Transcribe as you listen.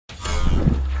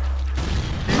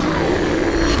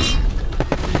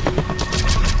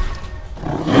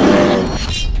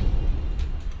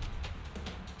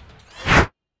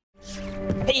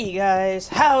Hey guys,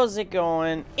 how's it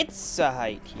going? It's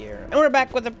Zahait here, and we're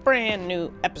back with a brand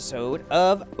new episode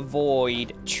of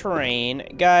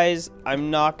Voidtrain. Guys, I'm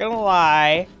not gonna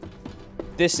lie,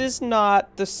 this is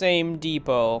not the same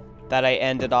depot that I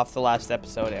ended off the last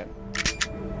episode in.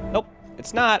 Nope,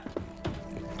 it's not.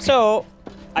 So,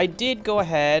 I did go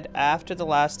ahead after the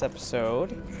last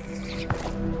episode,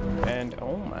 and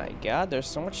oh my god, there's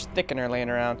so much thickener laying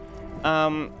around.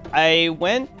 I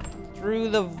went through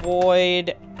the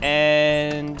void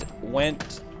and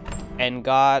went and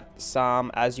got some,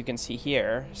 as you can see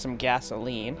here, some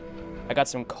gasoline. I got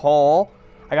some coal.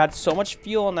 I got so much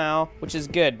fuel now, which is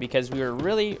good because we were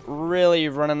really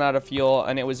running out of fuel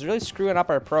and it was really screwing up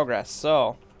our progress.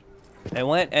 So I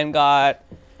went and got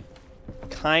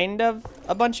kind of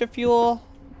a bunch of fuel,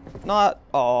 not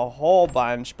a whole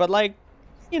bunch, but like,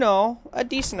 you know, a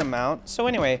decent amount. So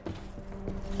anyway,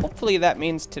 hopefully that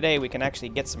means today we can actually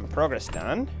get some progress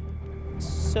done.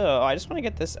 So I just want to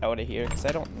get this out of here because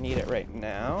I don't need it right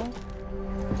now.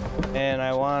 And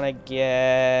I want to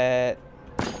get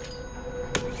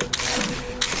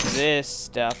this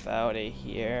stuff out of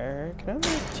here. Can I only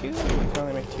make two? I can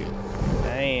only make two.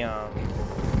 Damn.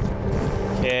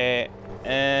 Okay.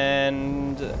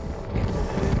 And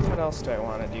what else do I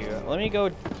want to do? Let me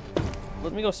go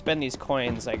spend these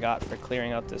coins I got for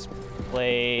clearing out this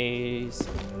place.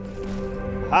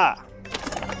 Ha!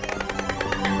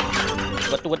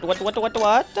 What? What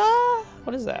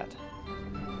is that?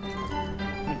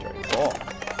 Inventory full.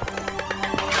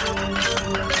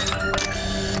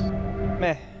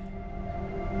 Meh.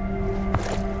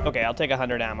 Okay, I'll take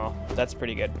 100 ammo. That's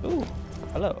pretty good. Ooh,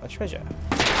 hello, a treasure.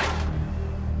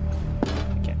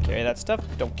 Carry that stuff,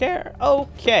 don't care.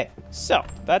 Okay, so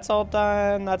that's all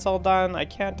done. That's all done. I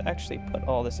can't actually put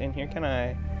all this in here, can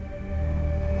I?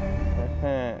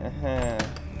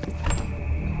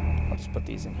 I'll just put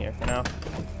these in here for now.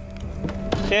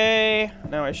 Okay,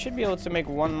 now I should be able to make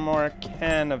one more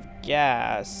can of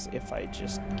gas if I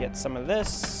just get some of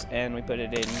this and we put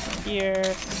it in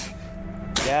here.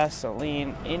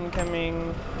 Gasoline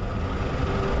incoming.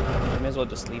 I may as well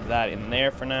just leave that in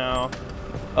there for now.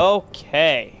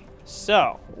 Okay,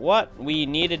 so what we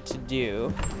needed to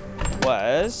do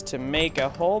was to make a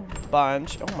whole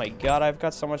bunch. Oh my god, I've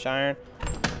got so much iron.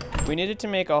 We needed to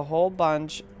make a whole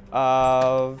bunch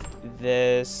of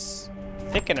this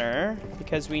thickener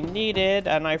because we needed,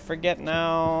 and I forget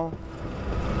now,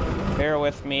 bear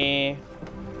with me.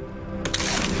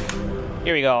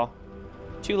 Here we go.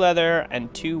 2 leather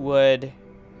and 2 wood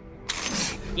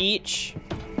each.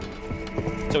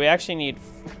 So we actually need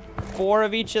 4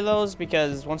 of each of those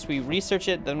because once we research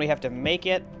it, then we have to make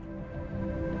it.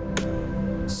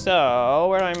 So,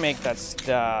 where do I make that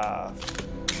stuff?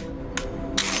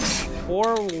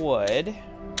 4 wood.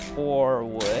 4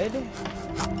 wood.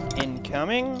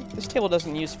 Incoming. This table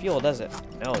doesn't use fuel, does it?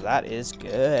 No, that is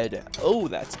good. Oh,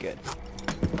 that's good.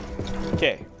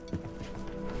 Okay.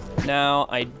 Now,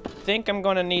 I think I'm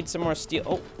going to need some more steel.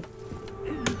 Oh.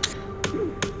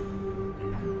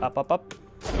 Up.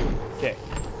 Okay.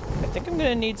 I think I'm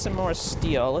gonna need some more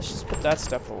steel. Let's just put that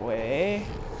stuff away.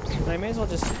 And I may as well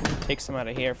just take some out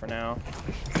of here for now.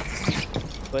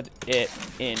 Put it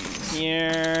in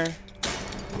here.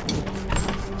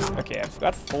 Okay, I've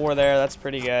got 4 there. That's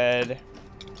pretty good.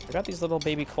 I got these little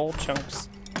baby coal chunks.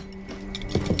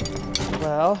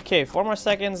 Well, okay, 4 more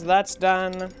seconds. That's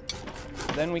done.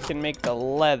 Then we can make the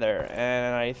leather.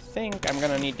 And I think I'm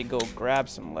gonna need to go grab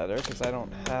some leather because I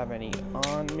don't have any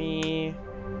on me.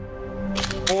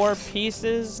 4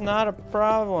 pieces, not a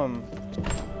problem.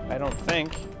 I don't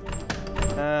think.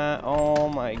 Oh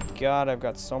my god, I've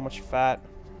got so much fat.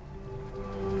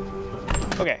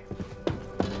 Okay.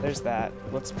 There's that.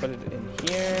 Let's put it in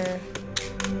here.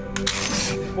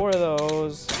 4 of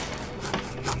those.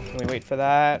 Can we wait for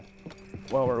that?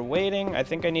 While we're waiting, I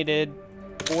think I needed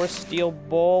 4 steel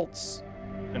bolts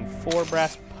and 4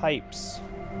 brass pipes.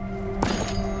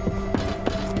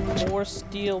 4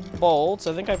 steel bolts.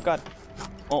 I think I've got...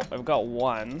 Oh, I've got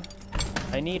 1.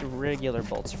 I need regular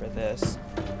bolts for this.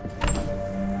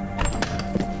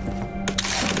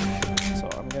 So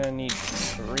I'm gonna need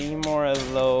 3 more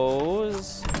of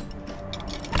those.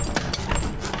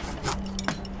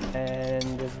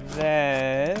 And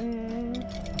then...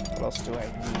 what else do I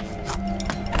need?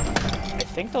 I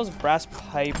think those brass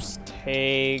pipes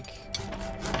take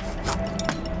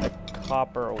the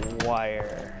copper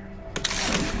wire.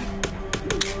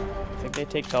 I think they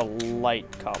take the light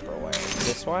copper wire.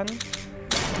 This one?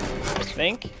 I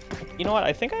think. You know what?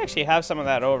 I think I actually have some of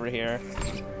that over here.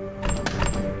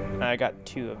 I got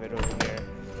 2 of it over here.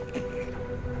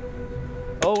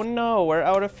 Oh no, we're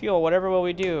out of fuel. Whatever will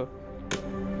we do?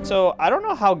 So, I don't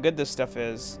know how good this stuff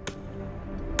is.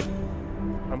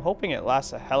 I'm hoping it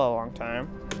lasts a hella long time.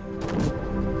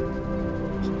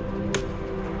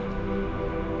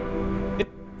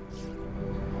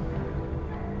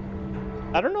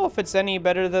 I don't know if it's any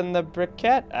better than the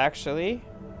briquette, actually.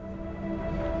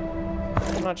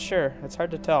 I'm not sure. It's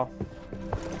hard to tell.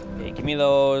 Okay, give me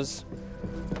those.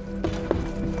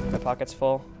 My pocket's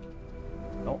full.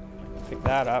 Nope. Pick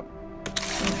that up.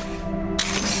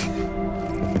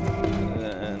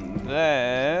 And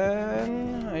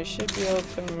then I should be able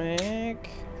to make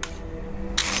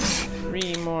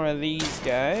 3 more of these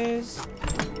guys.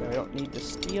 I don't need to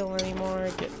steal anymore.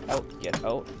 Get out, get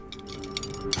out.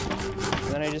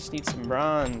 And then I just need some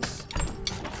bronze.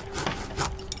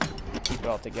 Keep it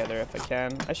all together if I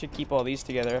can. I should keep all these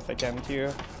together if I can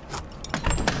too.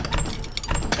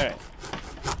 Alright.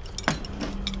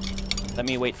 Let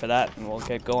me wait for that and we'll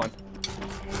get going.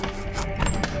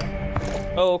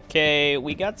 Okay,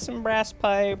 we got some brass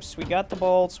pipes, we got the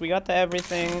bolts, we got the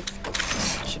everything.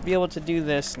 Should be able to do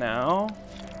this now.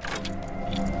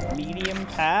 Medium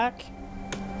pack.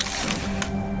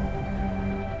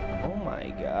 Oh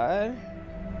my god.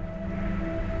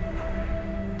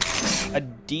 A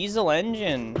diesel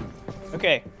engine.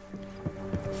 Okay.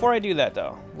 Before I do that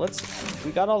though,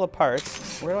 we got all the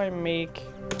parts. Where do I make?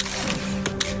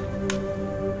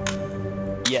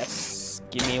 Yes,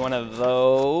 give me one of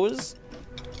those.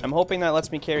 I'm hoping that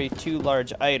lets me carry 2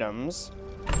 large items.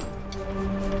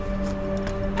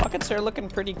 Pockets are looking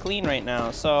pretty clean right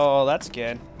now, so that's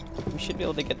good. We should be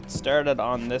able to get started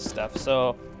on this stuff,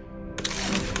 so...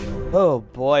 Oh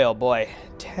boy,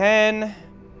 10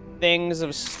 things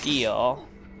of steel.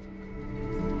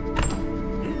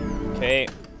 Okay,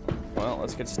 well,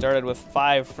 let's get started with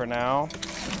 5 for now.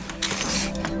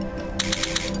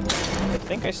 I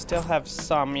think I still have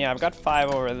some. Yeah, I've got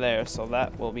 5 over there, so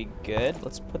that will be good.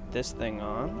 Let's put this thing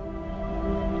on.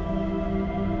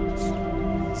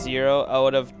 0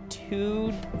 out of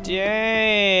 2.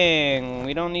 Dang,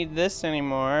 we don't need this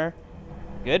anymore.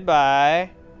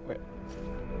 Goodbye. Where'd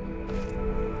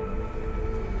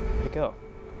it go?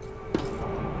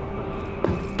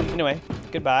 Anyway,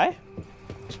 goodbye.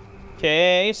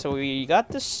 Okay, so we got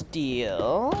the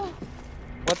steel.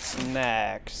 What's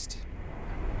next?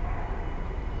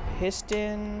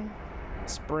 Piston,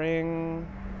 spring.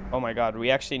 Oh my god,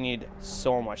 we actually need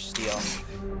so much steel.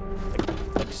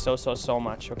 Like so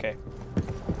much. Okay.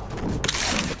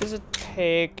 What does it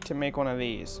take to make one of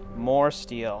these? More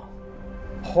steel.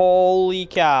 Holy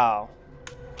cow.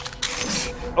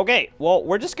 Okay, well,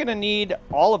 we're just gonna need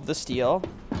all of the steel.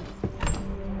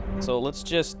 So let's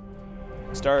just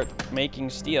start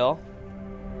making steel.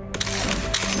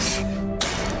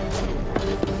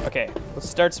 Okay, let's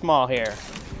start small here.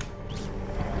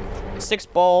 6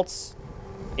 bolts,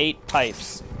 8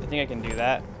 pipes. I think I can do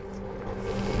that.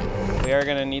 We are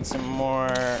gonna need some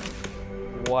more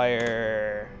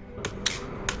wire.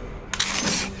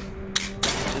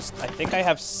 I think I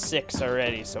have 6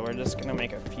 already, so we're just gonna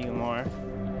make a few more.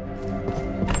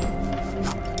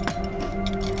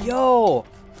 Yo!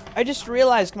 I just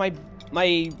realized my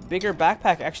bigger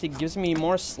backpack actually gives me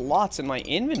more slots in my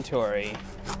inventory.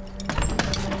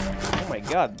 Oh my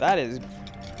god, that is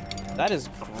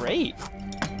great.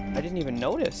 I didn't even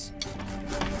notice.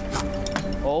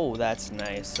 Oh, that's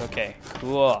nice. Okay,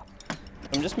 cool.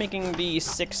 I'm just making the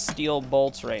 6 steel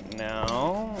bolts right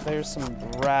now. There's some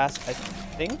brass. I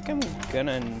think I'm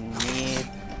gonna need...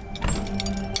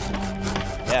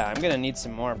 Yeah, I'm gonna need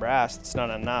some more brass. It's not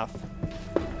enough.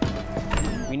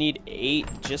 We need 8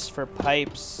 just for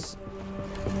pipes.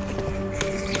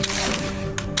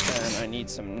 And I need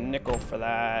some nickel for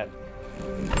that.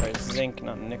 Or zinc,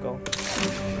 not nickel.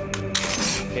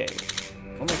 Okay,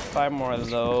 we'll make 5 more of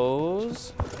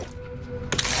those.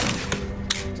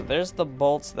 So there's the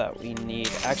bolts that we need.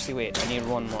 Actually, wait, I need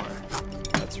 1 more.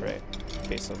 That's right.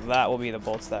 Okay, so that will be the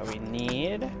bolts that we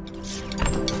need.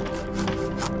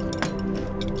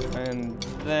 And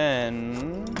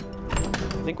then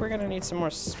I think we're gonna need some more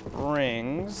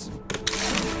springs.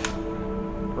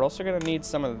 We're also gonna need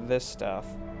some of this stuff.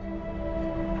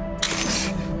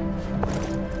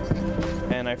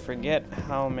 And I forget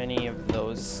how many of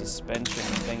those suspension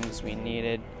things we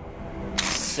needed.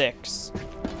 6.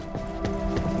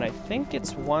 And I think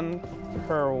it's 1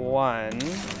 per one.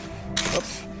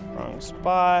 Oops, wrong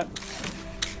spot.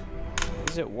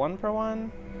 Is it 1 per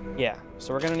one? Yeah,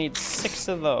 so we're gonna need 6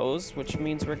 of those, which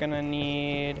means we're gonna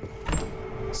need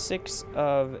 6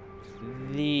 of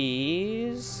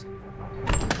these,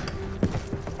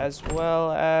 as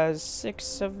well as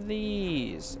 6 of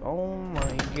these. Oh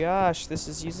my gosh, this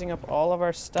is using up all of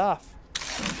our stuff.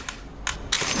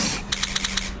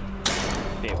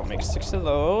 Okay, we'll make 6 of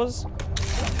those.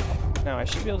 Now I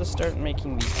should be able to start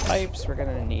making these pipes. We're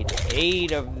gonna need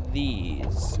 8 of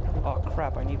these. Oh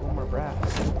crap, I need 1 more brass.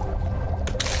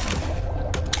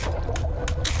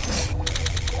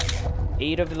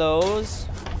 8 of those.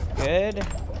 Good.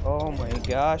 Oh my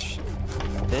gosh.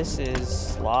 This is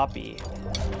sloppy.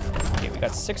 Okay, we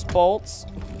got 6 bolts.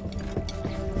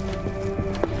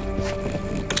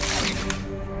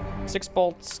 6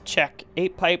 bolts, check.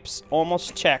 8 pipes,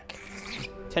 almost check.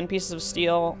 10 pieces of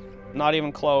steel, not even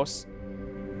close.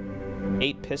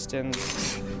 8 pistons,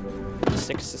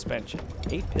 6 suspension.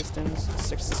 8 pistons,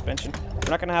 6 suspension. We're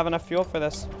not gonna have enough fuel for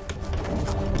this.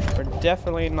 We're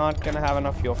definitely not gonna have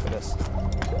enough fuel for this.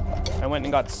 I went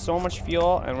and got so much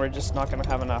fuel, and we're just not gonna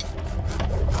have enough.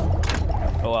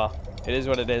 Oh well, it is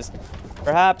what it is.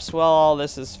 Perhaps while all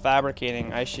this is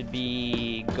fabricating, I should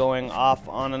be going off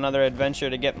on another adventure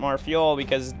to get more fuel,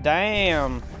 because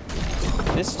damn,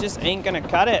 this just ain't gonna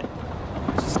cut it.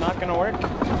 It's just not gonna work.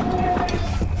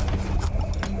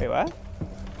 Wait, what?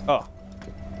 Oh.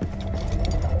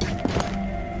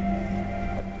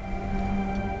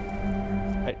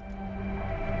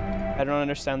 I don't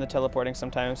understand the teleporting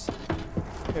sometimes.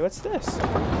 Wait, what's this?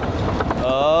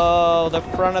 Oh, the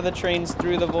front of the train's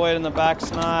through the void and the back's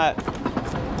not.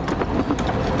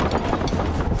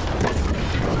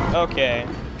 Okay.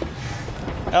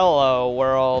 Hello,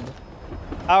 world.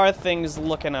 How are things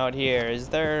looking out here? Is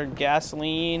there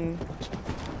gasoline,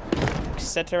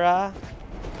 etc.?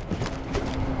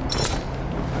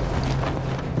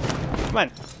 Come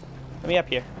on. Let me up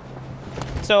here.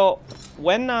 So,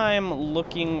 when I'm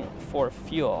looking for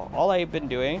fuel, all I've been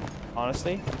doing,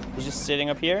 honestly, is just sitting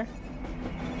up here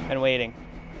and waiting.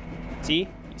 See?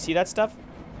 You see that stuff?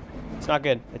 It's not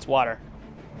good. It's water.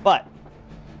 But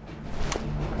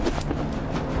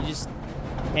you just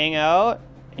hang out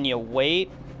and you wait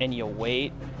and you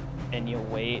wait and you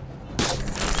wait.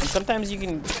 And sometimes you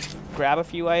can grab a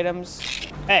few items.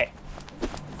 Hey!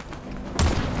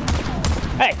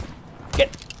 Hey!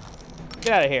 Get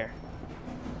out of here.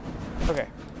 Okay,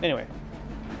 anyway.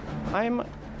 I'm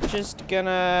just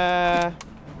gonna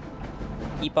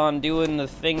keep on doing the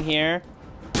thing here.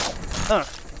 I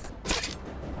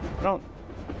don't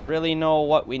really know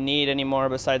what we need anymore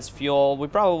besides fuel. We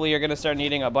probably are gonna start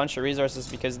needing a bunch of resources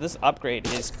because this upgrade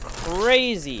is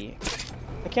crazy.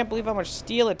 I can't believe how much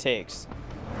steel it takes.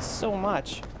 It's so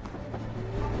much.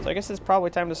 So I guess it's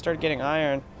probably time to start getting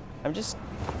iron.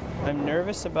 I'm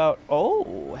nervous about...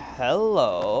 Oh,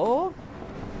 hello.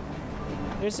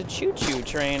 There's a choo-choo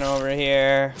train over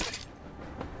here.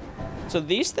 So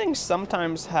these things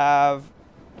sometimes have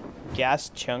gas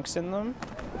chunks in them,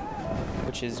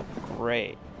 which is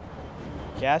great.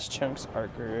 Gas chunks are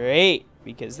great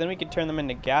because then we can turn them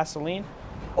into gasoline.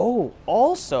 Oh,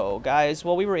 also, guys,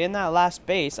 while we were in that last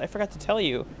base, I forgot to tell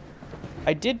you,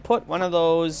 I did put one of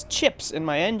those chips in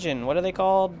my engine. What are they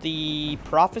called? The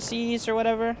prophecies or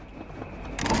whatever?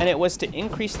 And it was to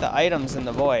increase the items in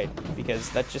the void, because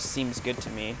that just seems good to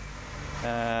me.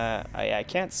 I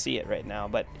can't see it right now,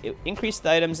 but it increased the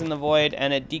items in the void,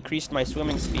 and it decreased my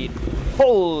swimming speed.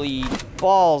 Holy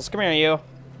balls! Come here, you!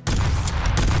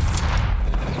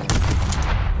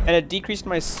 And it decreased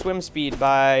my swim speed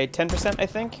by 10%, I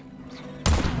think.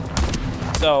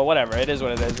 So, whatever. It is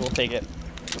what it is. We'll take it.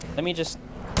 Let me just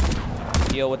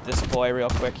deal with this boy real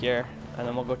quick here, and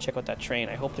then we'll go check out that train.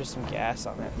 I hope there's some gas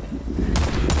on it.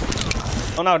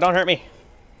 Oh no, don't hurt me.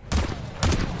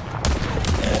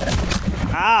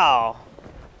 Ow!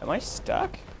 Am I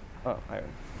stuck? Oh,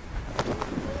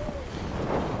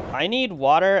 I need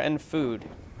water and food.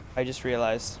 I just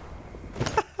realized.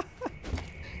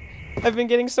 I've been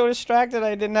getting so distracted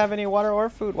I didn't have any water or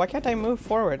food. Why can't I move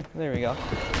forward? There we go.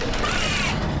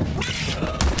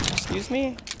 Excuse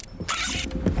me?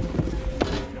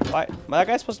 Why? That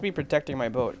guy's supposed to be protecting my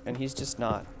boat, and he's just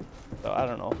not. So, I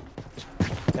don't know.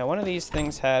 Now, one of these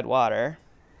things had water.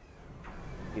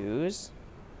 Use.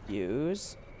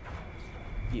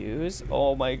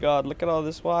 Oh my god, look at all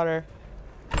this water.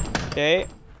 Okay,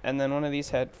 and then one of these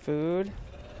had food.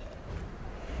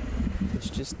 Let's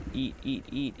just eat.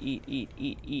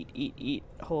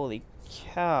 Holy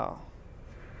cow.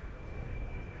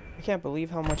 I can't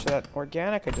believe how much of that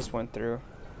organic I just went through.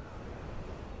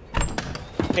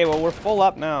 Okay, well, we're full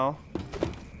up now.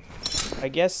 I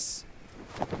guess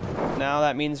now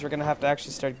that means we're gonna have to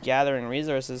actually start gathering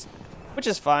resources, which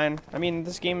is fine. I mean,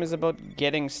 this game is about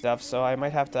getting stuff, so I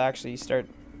might have to actually start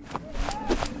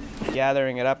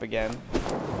gathering it up again.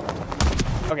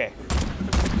 Okay.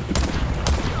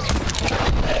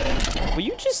 Will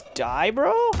you just die,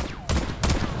 bro?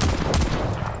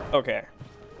 Okay.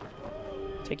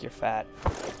 Take your fat.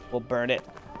 We'll burn it.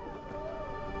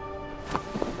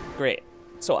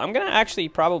 So I'm gonna actually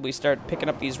probably start picking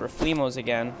up these reflimos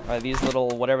again, or these little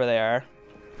whatever they are,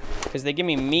 because they give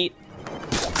me meat,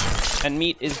 and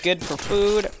meat is good for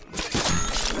food.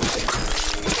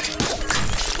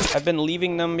 I've been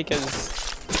leaving them because,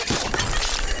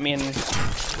 I mean,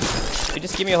 they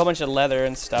just give me a whole bunch of leather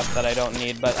and stuff that I don't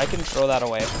need, but I can throw that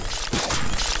away.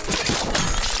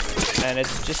 And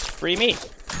it's just free meat.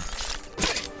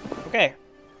 Okay.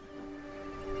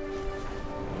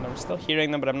 And I'm still hearing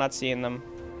them, but I'm not seeing them.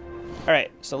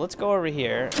 Alright, so let's go over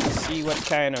here and see what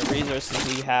kind of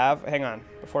resources we have. Hang on,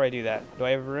 before I do that, do I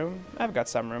have room? I've got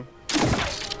some room.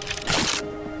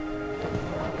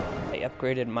 I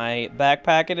upgraded my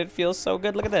backpack and it feels so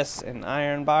good. Look at this, an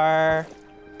iron bar.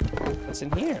 What's in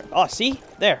here? Oh, see?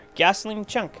 There, gasoline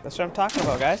chunk. That's what I'm talking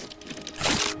about, guys.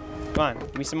 Come on,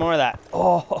 give me some more of that.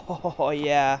 Oh,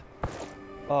 yeah.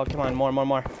 Oh, come on,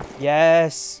 more.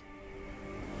 Yes.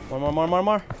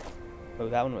 More. Oh,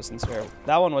 that one wasn't so.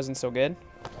 That one wasn't so good.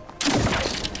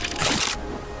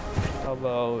 How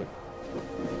about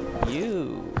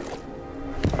you?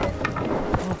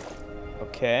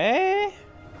 Okay.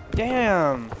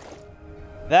 Damn.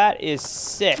 That is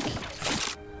sick.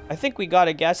 I think we got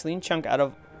a gasoline chunk out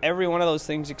of every one of those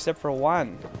things except for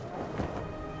one.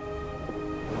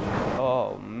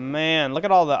 Oh, man. Look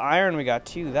at all the iron we got,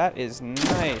 too. That is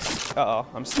nice. Uh-oh.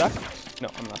 I'm stuck? No,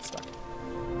 I'm not stuck.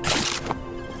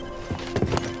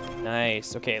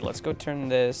 Nice. Okay, let's go turn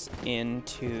this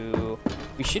into...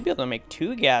 We should be able to make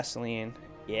 2 gasoline.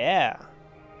 Yeah.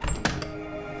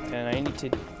 And I need to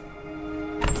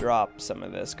drop some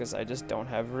of this because I just don't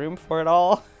have room for it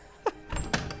all.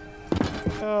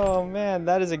 Oh, man.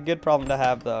 That is a good problem to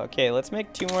have, though. Okay, let's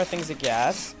make 2 more things of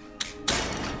gas.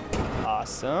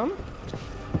 Awesome.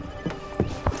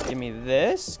 Give me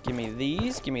this. Give me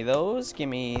these. Give me those. Give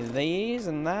me these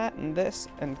and that and this.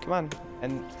 And come on.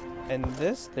 And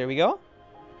this. There we go.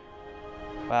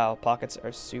 Wow, pockets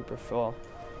are super full.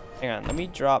 Hang on, let me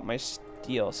drop my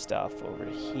steel stuff over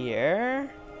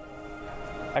here.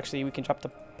 Actually, we can drop the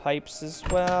pipes as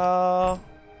well.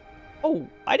 Oh,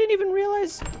 I didn't even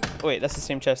realize. Oh, wait, that's the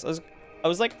same chest. I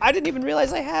was like, I didn't even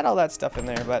realize I had all that stuff in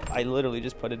there, but I literally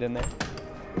just put it in there.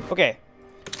 Okay.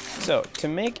 So, to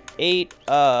make 8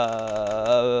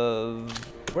 of...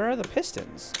 Where are the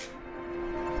pistons?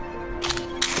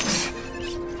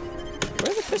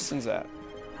 Where are the pistons at?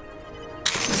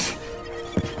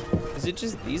 Is it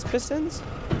just these pistons?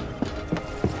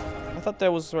 I thought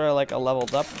that was where like a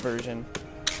leveled up version.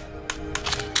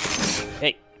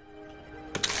 Hey.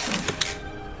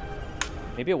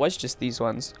 Maybe it was just these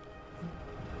ones.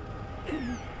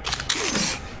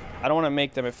 I don't want to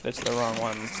make them if it's the wrong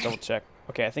one. Let's double check.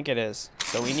 Okay, I think it is.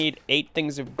 So we need 8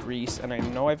 things of grease, and I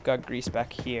know I've got grease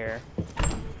back here.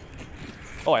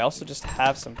 Oh, I also just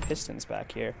have some pistons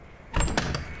back here.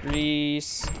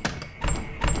 Grease.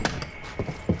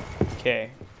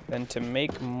 Okay, then to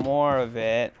make more of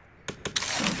it,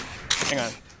 hang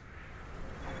on.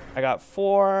 I got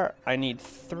 4, I need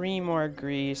 3 more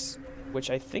grease, which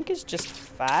I think is just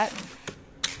fat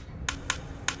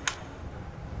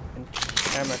and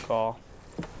chemical.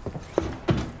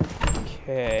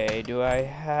 Okay, do I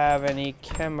have any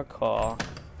chemical?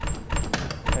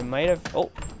 I might have,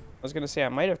 oh, I was gonna say I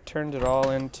might have turned it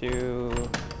all into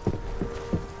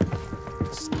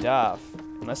stuff,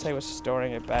 unless I was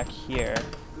storing it back here.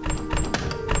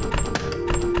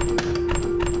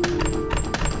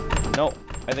 Nope,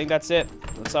 I think that's it.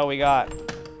 That's all we got.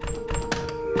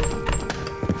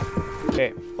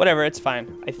 Okay, whatever, it's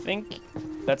fine. I think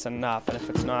that's enough, and if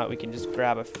it's not, we can just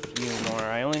grab a few more.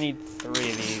 I only need 3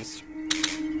 of these.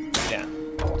 Yeah,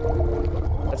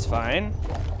 that's fine.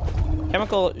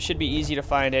 Chemical should be easy to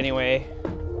find anyway.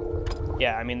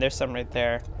 Yeah, I mean, there's some right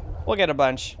there. We'll get a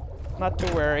bunch. Not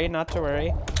to worry, not to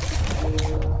worry.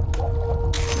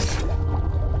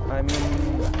 I mean,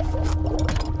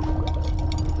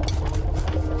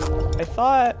 I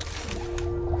thought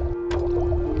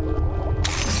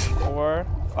 4,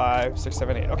 5, 6,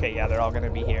 7, 8. Okay, yeah, they're all gonna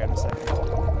be here in a second.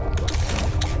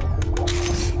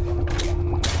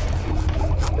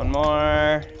 One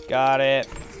more. Got it.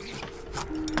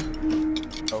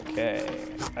 Okay.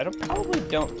 I probably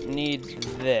don't need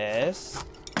this.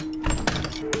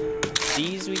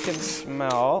 These we can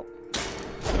smelt.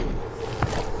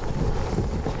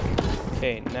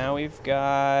 Okay, now we've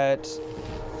got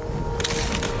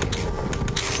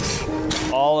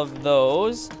all of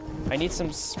those. I need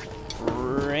some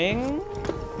springs.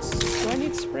 Do I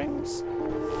need springs?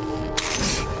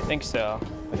 I think so.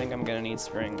 I think I'm gonna need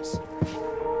springs.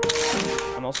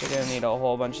 I'm also gonna need a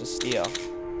whole bunch of steel.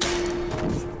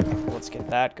 Let's get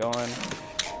that going.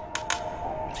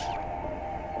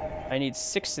 I need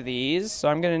 6 of these, so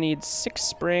I'm gonna need 6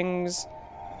 springs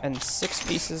and 6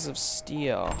 pieces of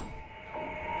steel.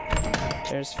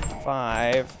 There's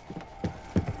 5.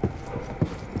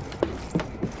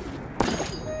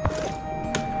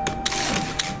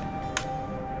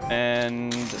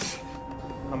 And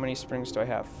how many springs do I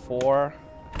have? 4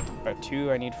 or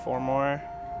 2? I need 4 more.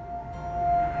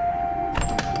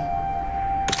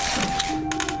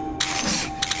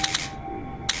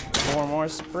 More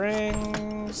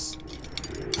springs.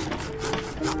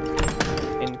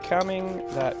 Incoming.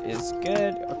 That is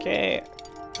good. Okay.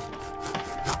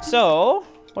 So,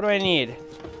 what do I need?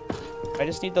 I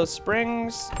just need those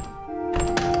springs.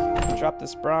 Drop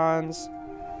this bronze.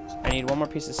 I need 1 more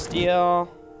piece of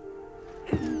steel.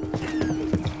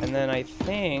 And then I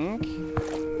think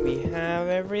we have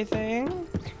everything.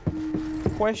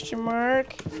 Question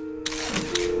mark.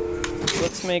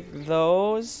 Let's make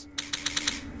those.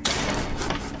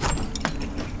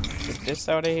 Get this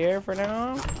out of here for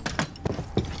now.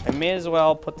 I may as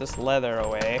well put this leather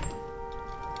away.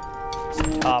 Let's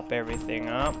top everything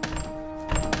up.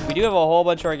 We do have a whole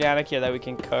bunch of organic here that we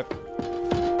can cook.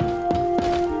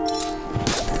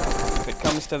 If it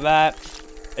comes to that,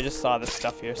 I just saw this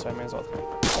stuff here, so I may as well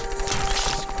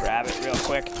just grab it real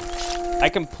quick. I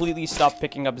completely stopped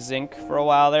picking up zinc for a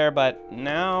while there, but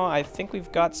now I think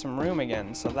we've got some room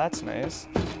again, so that's nice.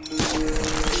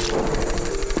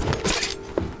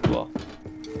 Cool.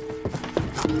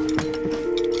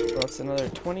 So it's another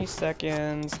 20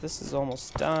 seconds. This is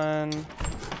almost done.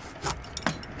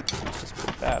 Let's just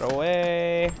put that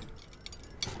away.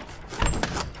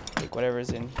 Take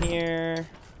whatever's in here.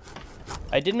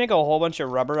 I did make a whole bunch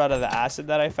of rubber out of the acid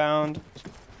that I found.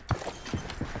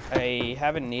 I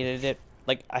haven't needed it.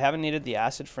 Like, I haven't needed the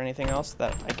acid for anything else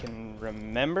that I can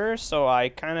remember, so I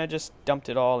kind of just dumped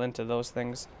it all into those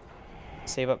things.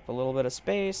 Save up a little bit of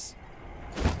space.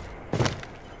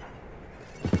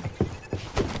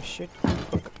 Should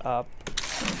cook up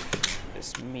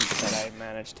this meat that I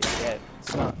managed to get.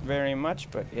 It's not very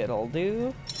much, but it'll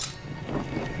do.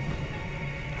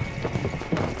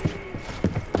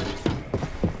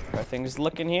 How things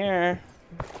looking here?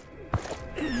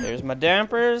 There's my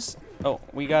dampers. Oh,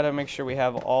 we gotta make sure we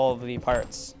have all of the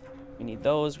parts. We need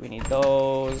those, we need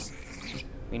those,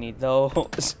 we need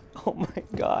those. Oh my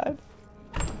god.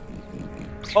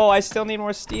 Oh, I still need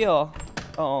more steel.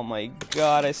 Oh my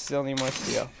god, I still need more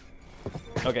steel.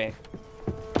 Okay.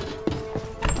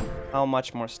 How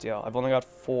much more steel? I've only got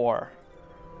 4.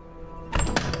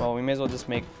 Well, we may as well just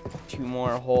make 2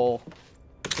 more whole.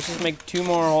 Let's just make 2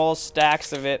 more whole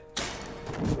stacks of it.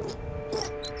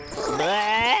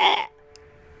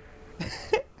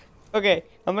 Okay,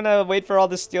 I'm gonna wait for all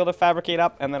this steel to fabricate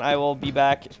up, and then I will be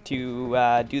back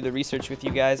to do the research with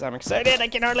you guys. I'm excited, I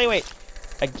can hardly wait.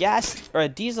 A gas or a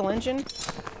diesel engine?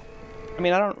 I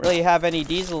mean, I don't really have any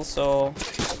diesel, so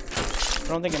I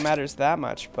don't think it matters that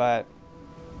much, but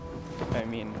I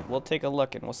mean, we'll take a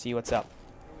look and we'll see what's up.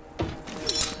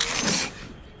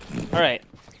 Alright,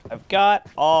 I've got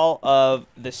all of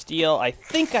the steel. I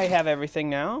think I have everything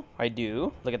now. I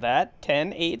do. Look at that.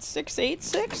 10, 8, 6, 8,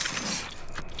 6.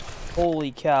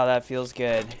 Holy cow, that feels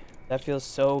good. That feels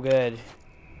so good.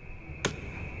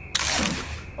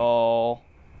 Oh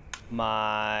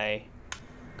my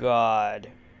god.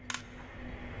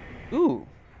 Ooh.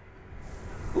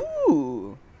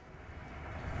 Ooh.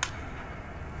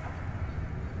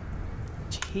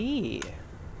 Tea.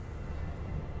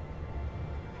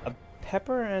 A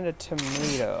pepper and a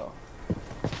tomato.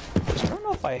 I don't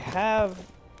know if I have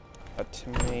a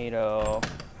tomato.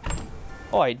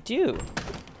 Oh, I do.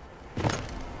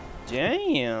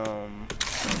 Damn.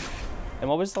 And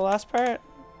what was the last part?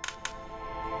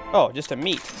 Oh, just a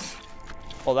meat.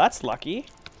 Well, that's lucky.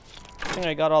 I think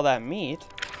I got all that meat.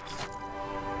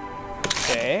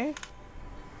 Okay.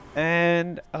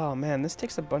 And, oh man, this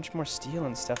takes a bunch more steel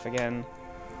and stuff again.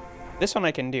 This one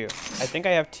I can do. I think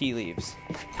I have tea leaves.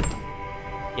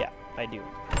 Yeah, I do.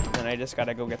 And I just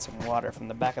gotta go get some water from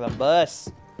the back of the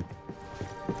bus.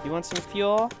 You want some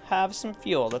fuel? Have some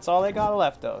fuel. That's all I got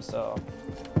left though, so.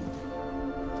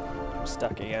 I'm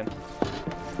stuck again.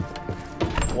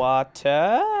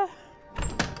 Water.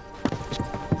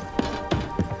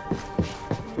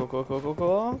 Cool, cool, cool, cool,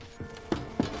 cool.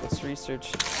 Let's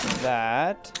research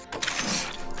that.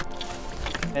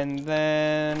 And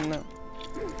then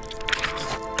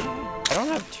I don't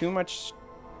have too much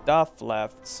stuff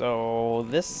left, so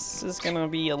this is gonna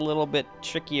be a little bit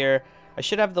trickier. I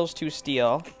should have those 2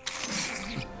 steel.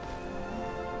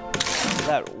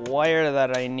 That wire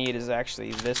that I need is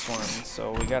actually this one,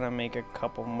 so we gotta make a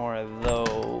couple more of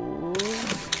those.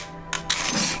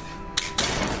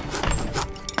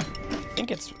 I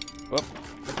think it's Whoop,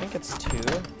 I think it's 2.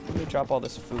 Let me drop all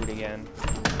this food again.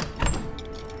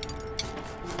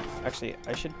 Actually,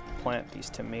 I should plant these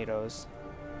tomatoes.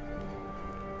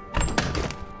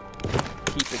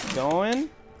 Keep it going.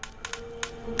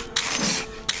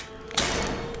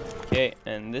 Okay,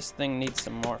 and this thing needs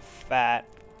some more fat.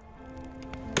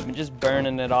 I'm just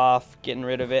burning it off, getting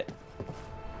rid of it.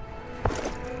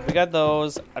 We got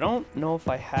those. I don't know if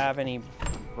I have any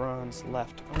bronze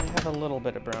left. I have a little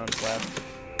bit of bronze left.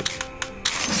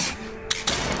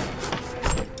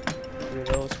 Do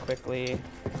those quickly.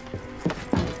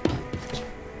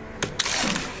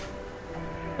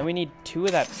 Then we need 2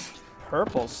 of that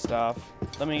purple stuff.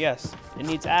 Let me guess. It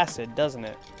needs acid, doesn't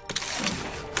it?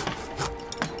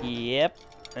 Yep.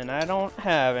 And I don't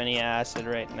have any acid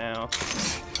right now.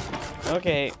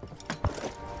 Okay.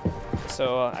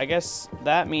 So I guess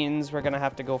that means we're gonna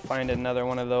have to go find another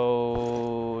one of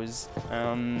those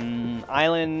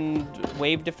island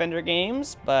wave defender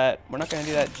games, but we're not gonna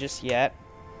do that just yet.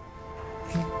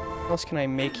 What else can I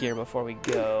make here before we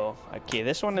go? Okay,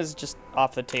 this one is just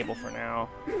off the table for now.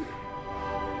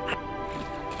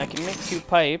 I can make 2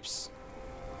 pipes.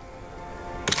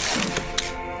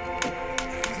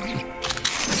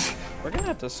 We're gonna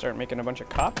have to start making a bunch of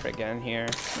copper again here.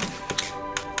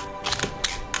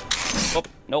 Oh,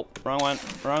 nope, wrong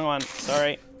one,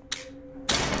 sorry.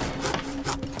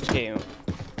 Okay,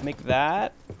 make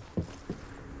that.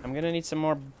 I'm gonna need some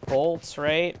more bolts,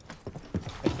 right?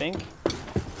 I think.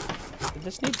 Did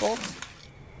this need bolts?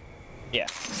 Yeah.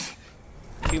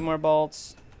 2 more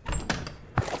bolts.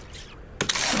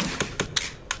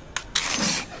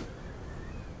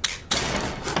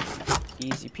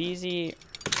 Easy peasy.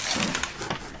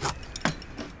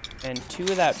 And 2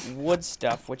 of that wood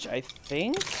stuff, which I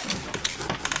think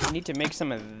I need to make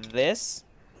some of this.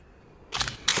 I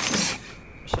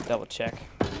should double check.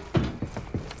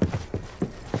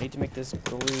 I need to make this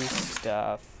glue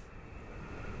stuff.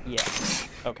 Yeah.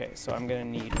 Okay, so I'm gonna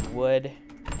need wood.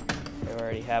 I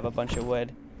already have a bunch of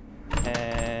wood.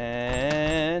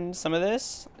 And some of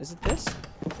this. Is it this?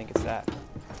 I think it's that.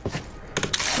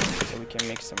 So we can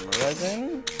make some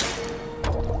resin.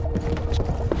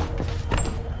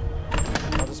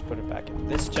 I'll just put it back in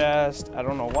this chest. I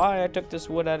don't know why I took this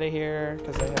wood out of here,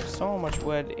 because I have so much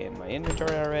wood in my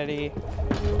inventory already.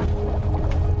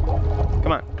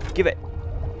 Come on, give it.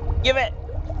 Give it!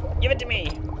 Give it to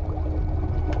me!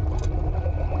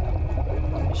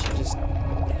 I should just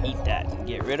eat that and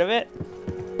get rid of it.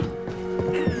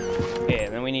 Okay,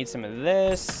 and then we need some of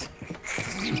this.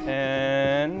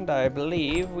 And I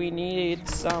believe we need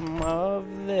some of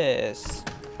this.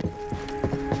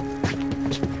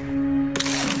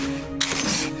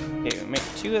 Okay, we make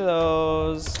 2 of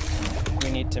those.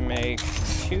 We need to make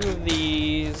 2 of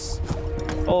these.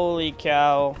 Holy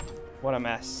cow. What a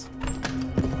mess.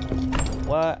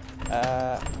 What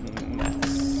a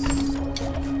mess.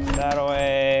 Put that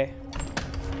away.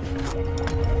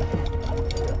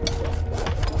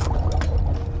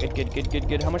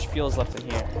 Good. How much fuel is left in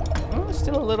here? Oh,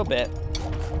 still a little bit.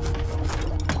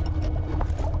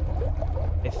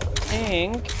 I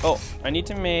think... Oh, I need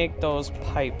to make those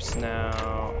pipes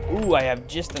now. Ooh, I have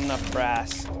just enough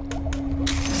brass.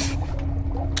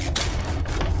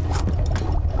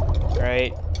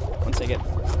 Alright, once I get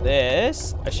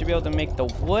this, I should be able to make the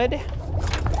wood.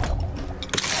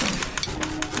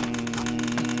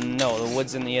 No, the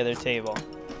wood's in the other table.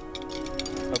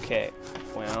 Okay,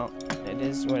 well, it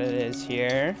is what it is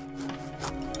here.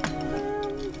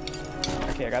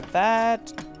 Okay, I got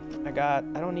that. I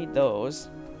don't need those.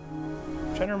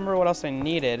 I'm trying to remember what else I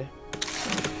needed.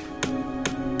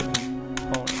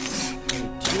 Components. I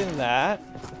need 2 of that.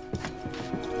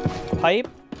 Pipe,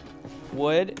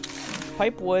 wood,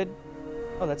 wood.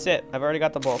 Oh, that's it. I've already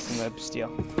got the bolts and the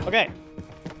steel. Okay.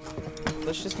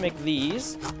 Let's just make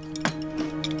these.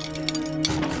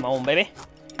 Come on, baby.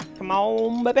 Come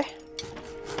on, baby.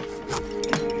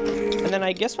 And then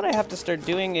I guess what I have to start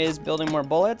doing is building more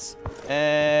bullets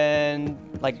and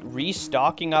like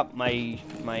restocking up my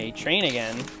train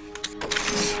again.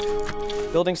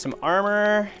 Building some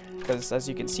armor, because as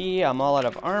you can see, I'm all out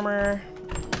of armor.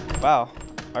 Wow,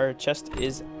 our chest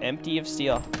is empty of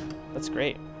steel. That's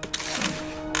great.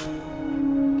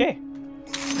 Okay,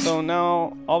 so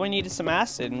now all we need is some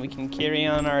acid and we can carry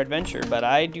on our adventure, but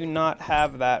I do not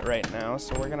have that right now,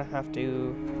 so we're gonna have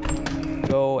to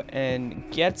go and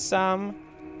get some.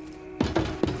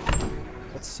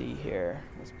 Let's see here.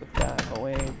 Let's put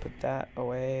that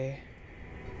away,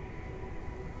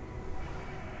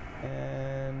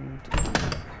 And,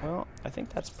 well, I think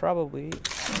that's probably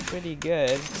pretty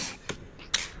good.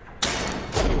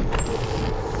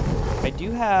 I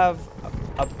do have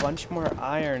a bunch more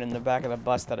iron in the back of the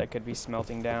bus that I could be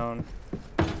smelting down.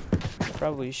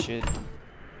 Probably should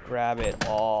grab it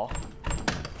all.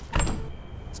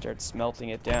 Start smelting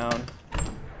it down.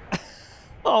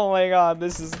 Oh my god,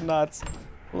 this is nuts.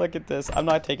 Look at this. I'm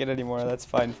not taking it anymore. That's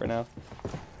fine for now.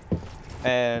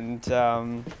 And,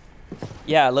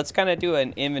 yeah, let's kind of do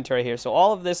an inventory here. So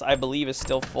all of this, I believe, is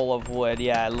still full of wood.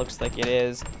 Yeah, it looks like it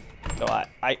is. So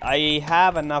I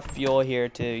have enough fuel here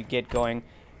to get going.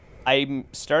 I'm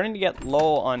starting to get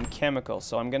low on chemicals,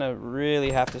 so I'm going to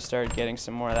really have to start getting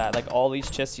some more of that. Like, all these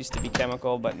chests used to be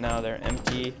chemical, but now they're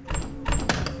empty.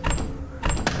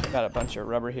 Got a bunch of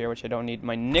rubber here, which I don't need.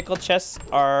 My nickel chests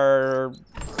are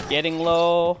getting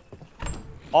low.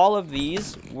 All of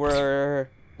these were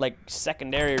like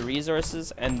secondary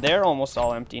resources, and they're almost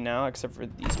all empty now, except for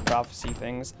these prophecy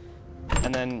things.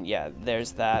 And then, yeah,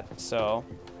 there's that. So,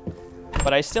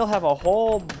 but I still have a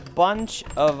whole bunch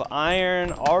of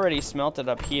iron already smelted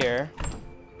up here,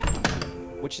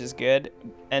 which is good.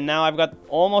 And now I've got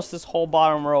almost this whole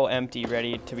bottom row empty,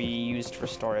 ready to be used for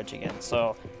storage again.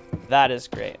 So that is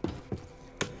great.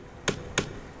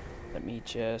 Let me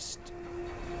just...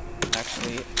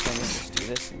 Actually, let me just do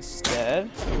this instead.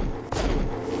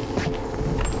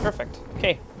 Perfect.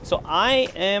 Okay, so I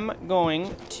am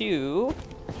going to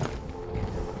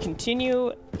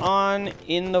continue on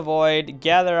in the void,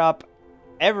 gather up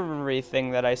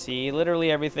everything that I see,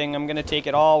 literally everything. I'm going to take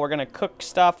it all. We're going to cook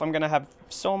stuff. I'm going to have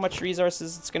so much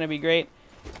resources. It's going to be great.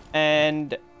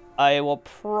 And I will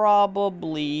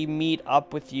probably meet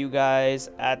up with you guys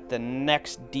at the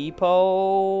next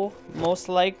depot, most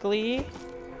likely,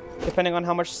 depending on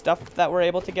how much stuff that we're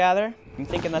able to gather. I'm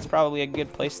thinking that's probably a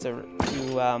good place to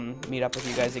meet up with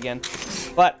you guys again.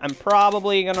 But I'm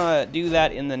probably going to do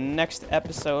that in the next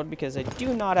episode because I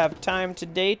do not have time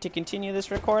today to continue this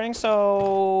recording.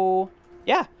 So,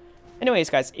 yeah.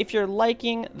 Anyways, guys, if you're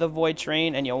liking the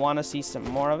Voidtrain and you want to see some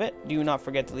more of it, do not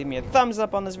forget to leave me a thumbs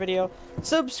up on this video,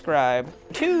 subscribe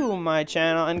to my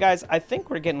channel, and guys, I think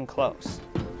we're getting close.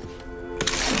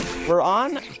 We're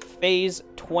on phase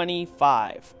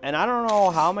 25, and I don't know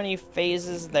how many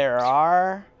phases there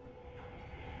are,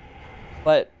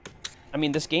 but, I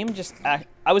mean, this game just...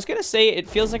 I was gonna say it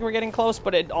feels like we're getting close,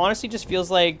 but it honestly just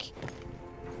feels like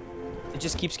it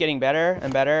just keeps getting better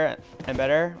and better and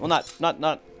better. Well,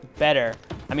 not better.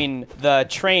 I mean, the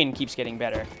train keeps getting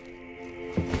better.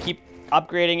 Keep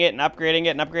upgrading it and upgrading it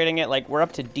and upgrading it. Like, we're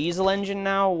up to diesel engine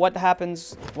now. What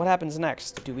happens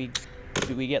next? Do we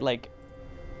get, like,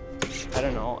 I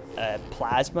don't know,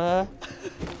 plasma?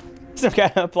 Some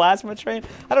kind of plasma train?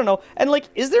 I don't know. And, like,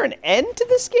 is there an end to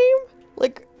this game?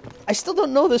 Like, I still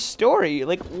don't know the story.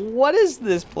 Like, what is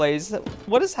this place?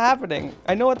 What is happening?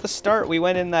 I know at the start we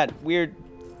went in that weird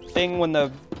thing when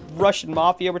the Russian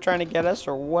mafia were trying to get us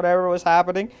or whatever was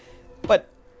happening. But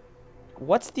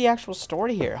what's the actual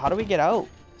story here? How do we get out?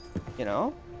 You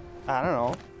know? I don't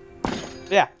know.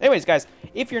 Yeah, anyways, guys,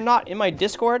 if you're not in my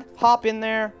Discord, hop in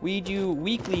there. We do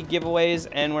weekly giveaways,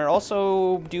 and we're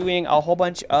also doing a whole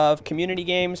bunch of community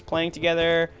games, playing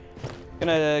together.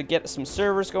 Gonna get some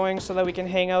servers going so that we can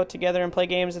hang out together and play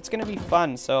games. It's gonna be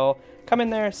fun, so come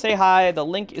in there, say hi. The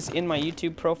link is in my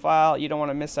YouTube profile. You don't want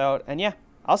to miss out, and yeah,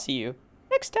 I'll see you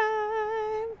next time.